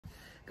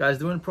Guys,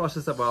 during the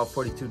process of our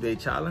 42-day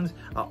challenge,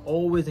 I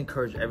always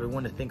encourage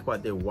everyone to think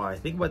about their why.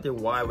 Think about their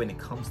why when it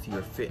comes to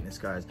your fitness,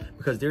 guys,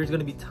 because there's going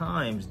to be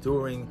times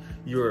during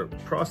your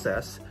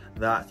process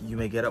that you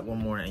may get up one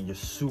morning and you're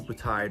super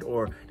tired,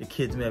 or the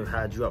kids may have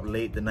had you up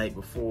late the night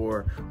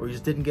before, or you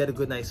just didn't get a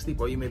good night's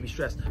sleep, or you may be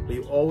stressed. But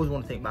you always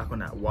want to think back on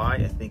that why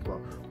and think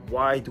about,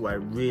 why do I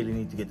really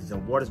need to get this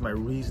done? What is my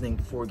reasoning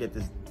to get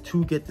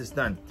this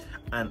done?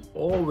 And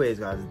always,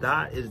 guys,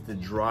 that is the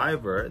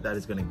driver that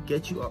is going to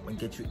get you up and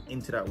get you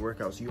into that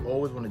workout. So you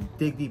always want to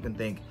dig deep and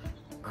think,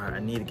 all right, I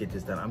need to get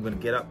this done. I'm going to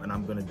get up and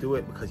I'm going to do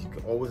it, because you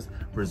can always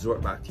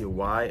resort back to your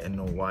why and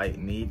know why it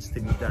needs to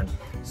be done.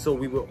 So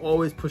we will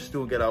always push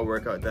through and get our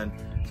workout done.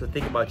 So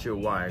think about your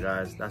why,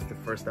 guys. That's the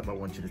first step I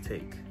want you to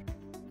take.